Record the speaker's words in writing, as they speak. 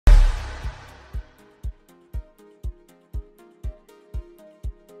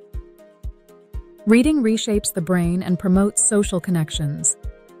Reading reshapes the brain and promotes social connections.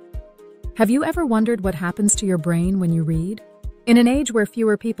 Have you ever wondered what happens to your brain when you read? In an age where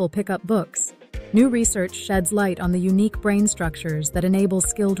fewer people pick up books, new research sheds light on the unique brain structures that enable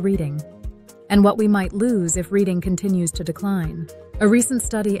skilled reading, and what we might lose if reading continues to decline. A recent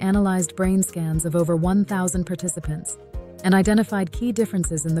study analyzed brain scans of over 1,000 participants and identified key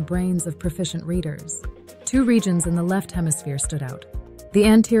differences in the brains of proficient readers. Two regions in the left hemisphere stood out: the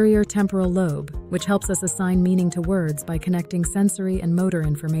anterior temporal lobe, which helps us assign meaning to words by connecting sensory and motor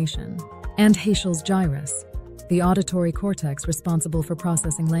information, and Heschel's gyrus, the auditory cortex responsible for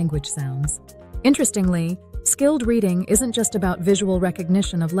processing language sounds. Interestingly, skilled reading isn't just about visual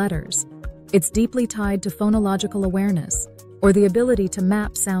recognition of letters. It's deeply tied to phonological awareness, or the ability to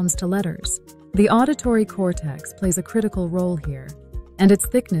map sounds to letters. The auditory cortex plays a critical role here, and its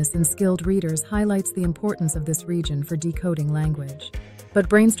thickness in skilled readers highlights the importance of this region for decoding language. But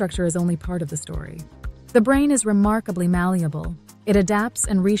brain structure is only part of the story. The brain is remarkably malleable. It adapts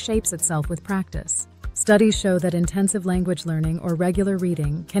and reshapes itself with practice. Studies show that intensive language learning or regular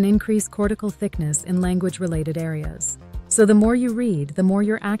reading can increase cortical thickness in language-related areas. So the more you read, the more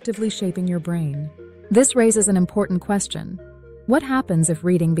you're actively shaping your brain. This raises an important question. What happens if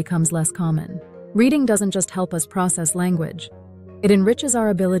reading becomes less common? Reading doesn't just help us process language. It enriches our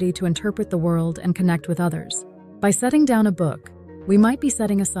ability to interpret the world and connect with others. By setting down a book, we might be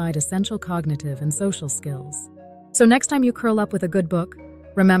setting aside essential cognitive and social skills. So next time you curl up with a good book,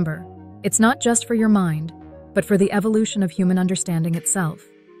 remember, it's not just for your mind, but for the evolution of human understanding itself.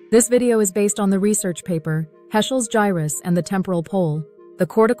 This video is based on the research paper, Heschel's Gyrus and the Temporal Pole, The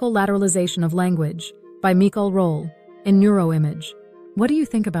Cortical Lateralization of Language, by Michael Roll, in Neuroimage. What do you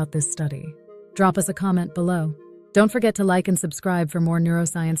think about this study? Drop us a comment below. Don't forget to like and subscribe for more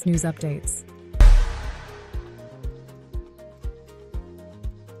neuroscience news updates.